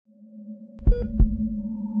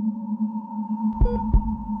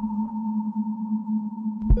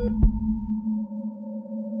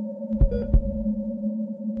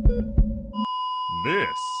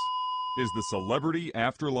is the Celebrity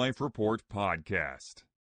Afterlife Report podcast.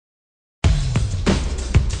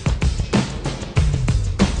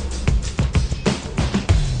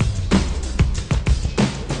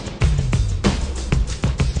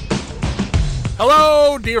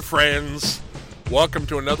 Hello, dear friends. Welcome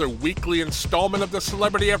to another weekly installment of the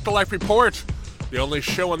Celebrity Afterlife Report, the only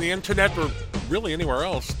show on the internet, or really anywhere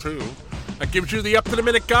else, too, that gives you the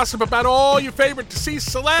up-to-the-minute gossip about all your favorite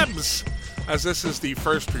deceased celebs. As this is the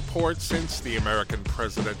first report since the American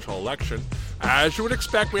presidential election, as you would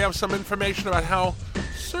expect, we have some information about how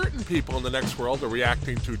certain people in the next world are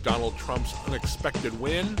reacting to Donald Trump's unexpected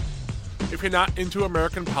win. If you're not into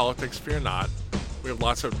American politics, fear not. We have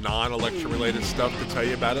lots of non-election related stuff to tell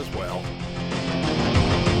you about as well.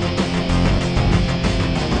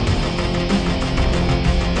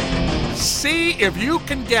 See if you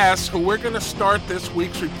can guess who we're going to start this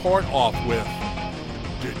week's report off with.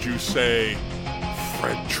 Did you say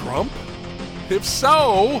Fred Trump? If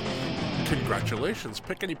so, congratulations.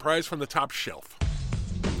 Pick any prize from the top shelf.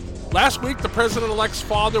 Last week, the president-elect's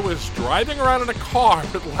father was driving around in a car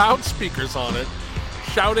with loudspeakers on it,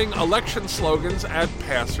 shouting election slogans at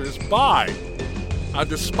passers-by.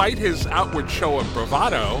 Despite his outward show of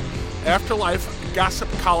bravado, Afterlife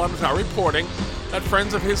gossip columns are reporting that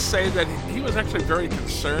friends of his say that he was actually very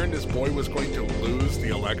concerned his boy was going to lose the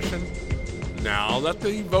election. Now that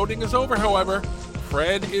the voting is over, however,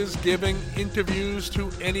 Fred is giving interviews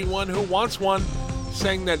to anyone who wants one,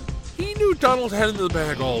 saying that he knew Donald had it in the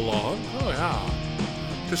bag all along. Oh,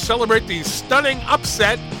 yeah. To celebrate the stunning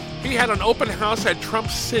upset, he had an open house at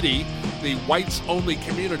Trump City, the whites-only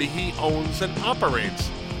community he owns and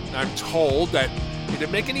operates. And I'm told that he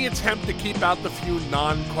didn't make any attempt to keep out the few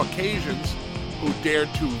non-Caucasians who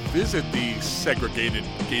dared to visit the segregated,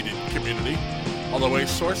 gated community. Although a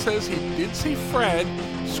source says he did see Fred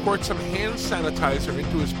squirt some hand sanitizer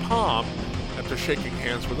into his palm after shaking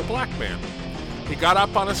hands with a black man. He got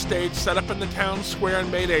up on a stage set up in the town square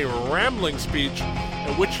and made a rambling speech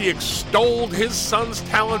in which he extolled his son's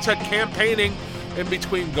talents at campaigning, in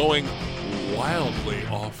between going wildly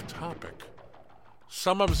off topic.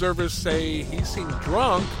 Some observers say he seemed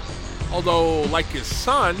drunk, although, like his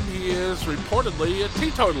son, he is reportedly a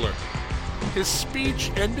teetotaler. His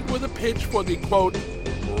speech ended with a pitch for the, quote,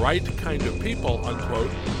 right kind of people, unquote,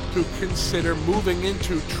 to consider moving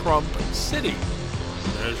into Trump City.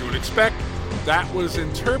 As you would expect, that was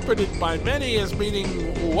interpreted by many as meaning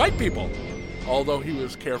white people, although he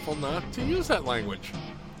was careful not to use that language.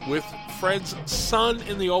 With Fred's son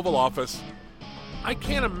in the Oval Office, I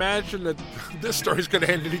can't imagine that this story's going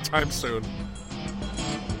to end anytime soon.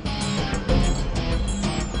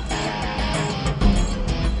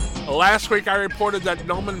 Last week, I reported that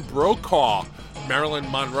Norman Brokaw, Marilyn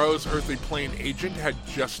Monroe's earthly plane agent, had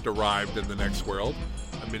just arrived in the next world.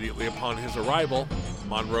 Immediately upon his arrival,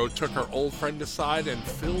 Monroe took her old friend aside and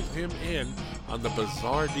filled him in on the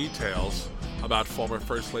bizarre details about former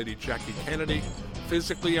First Lady Jackie Kennedy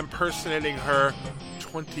physically impersonating her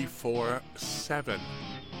 24/7.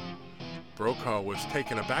 Brokaw was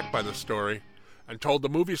taken aback by the story and told the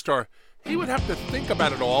movie star he would have to think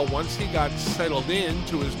about it all once he got settled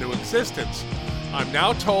into his new existence. I'm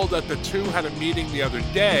now told that the two had a meeting the other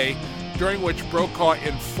day, during which Brokaw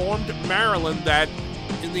informed Marilyn that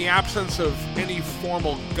in the absence of any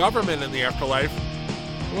formal government in the afterlife,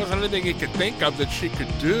 there wasn't anything he could think of that she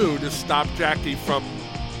could do to stop Jackie from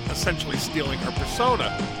essentially stealing her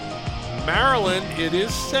persona. Marilyn, it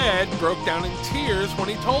is said, broke down in tears when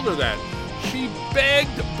he told her that. She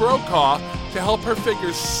begged Brokaw to help her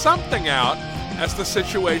figure something out, as the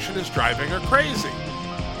situation is driving her crazy.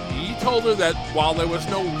 He told her that while there was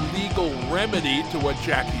no legal remedy to what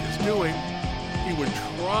Jackie is doing, he would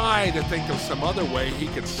try to think of some other way he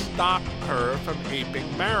could stop her from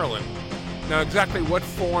aping Marilyn. Now, exactly what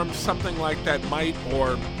form something like that might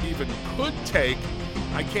or even could take,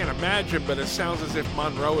 I can't imagine, but it sounds as if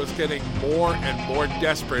Monroe is getting more and more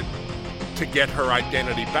desperate to get her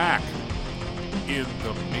identity back. In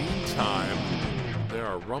the meantime, there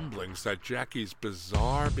are rumblings that Jackie's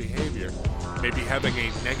bizarre behavior may be having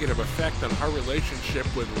a negative effect on her relationship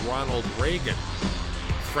with Ronald Reagan.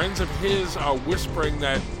 Friends of his are whispering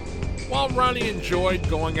that while Ronnie enjoyed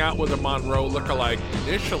going out with a Monroe lookalike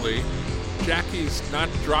initially, Jackie's not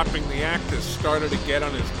dropping the act has started to get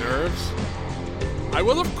on his nerves. I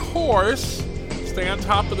will, of course, stay on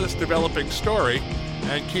top of this developing story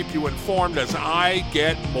and keep you informed as I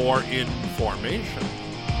get more information.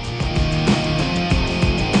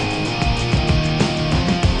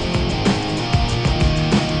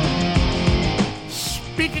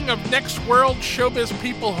 Speaking of next world showbiz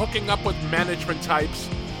people hooking up with management types,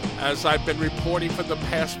 As I've been reporting for the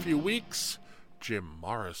past few weeks, Jim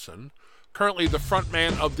Morrison, currently the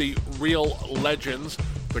frontman of the Real Legends,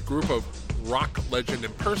 the group of rock legend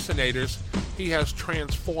impersonators he has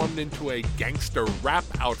transformed into a gangster rap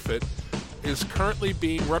outfit, is currently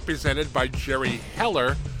being represented by Jerry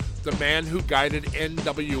Heller, the man who guided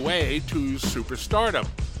NWA to superstardom.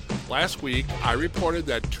 Last week, I reported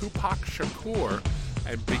that Tupac Shakur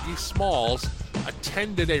and Biggie Smalls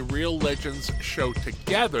attended a Real Legends show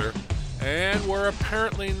together and were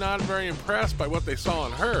apparently not very impressed by what they saw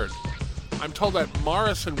and heard. I'm told that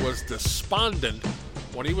Morrison was despondent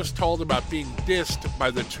when he was told about being dissed by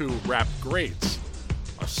the two rap greats.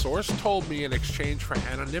 A source told me in exchange for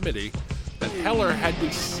anonymity that Heller had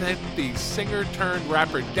to sent the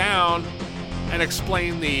singer-turned-rapper down and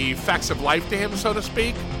explain the facts of life to him, so to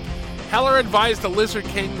speak. Heller advised the Lizard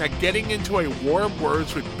King that getting into a war of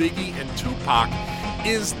words with Biggie and Tupac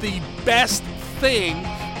is the best thing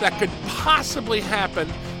that could possibly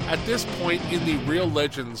happen at this point in the Real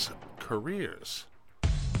Legends' careers.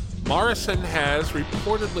 Morrison has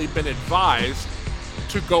reportedly been advised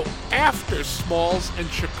to go after Smalls and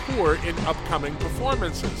Shakur in upcoming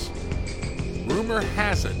performances. Rumor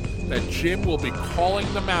has it that Jim will be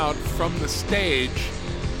calling them out from the stage,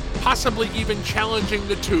 possibly even challenging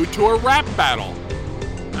the two to a rap battle.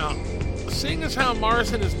 Now, seeing as how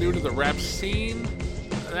Morrison is new to the rap scene,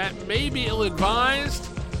 that may be ill-advised,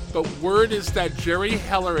 but word is that Jerry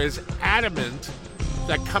Heller is adamant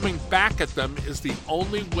that coming back at them is the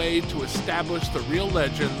only way to establish the Real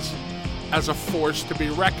Legends as a force to be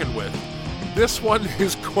reckoned with. This one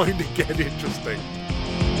is going to get interesting.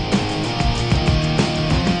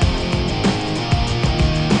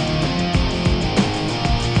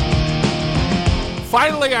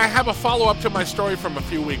 Finally, I have a follow-up to my story from a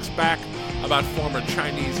few weeks back about former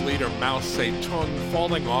Chinese leader Mao Zedong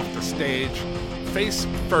falling off the stage face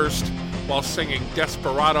first while singing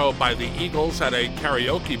Desperado by the Eagles at a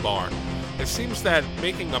karaoke bar. It seems that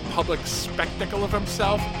making a public spectacle of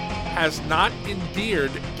himself has not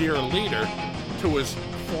endeared dear leader to his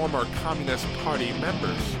former Communist Party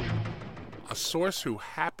members. A source who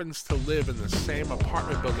happens to live in the same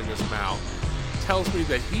apartment building as Mao tells me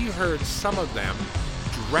that he heard some of them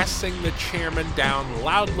dressing the chairman down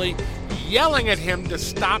loudly, yelling at him to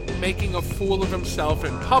stop making a fool of himself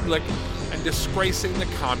in public and disgracing the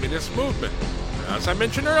communist movement. As I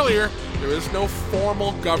mentioned earlier, there is no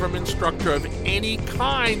formal government structure of any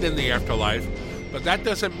kind in the afterlife, but that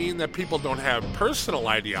doesn't mean that people don't have personal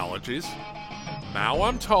ideologies. Mao,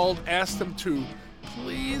 I'm told, asked them to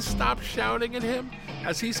please stop shouting at him,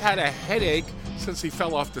 as he's had a headache since he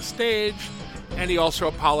fell off the stage, and he also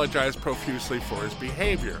apologized profusely for his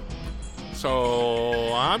behavior.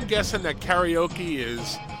 So I'm guessing that karaoke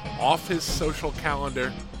is off his social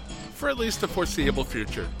calendar for at least the foreseeable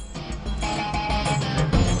future.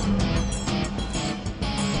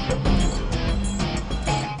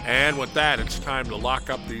 And with that, it's time to lock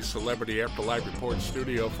up the Celebrity Afterlife Report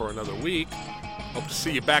studio for another week. Hope to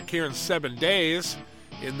see you back here in 7 days.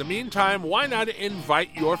 In the meantime, why not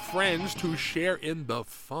invite your friends to share in the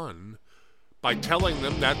fun by telling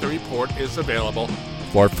them that the report is available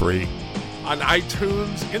for free on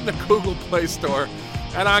iTunes, in the Google Play Store,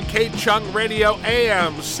 and on K-Chung Radio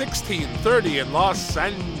AM 1630 in Los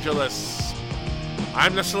Angeles.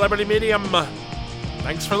 I'm the Celebrity Medium.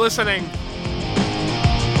 Thanks for listening.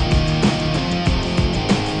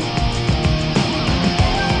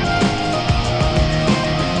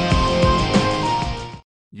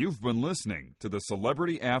 You've been listening to the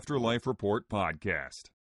Celebrity Afterlife Report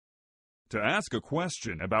podcast. To ask a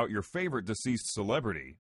question about your favorite deceased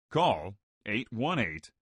celebrity, call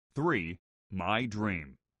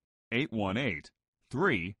 818-3-MY-DREAM.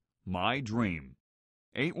 818-3-MY-DREAM.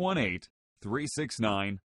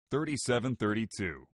 818-369-3732.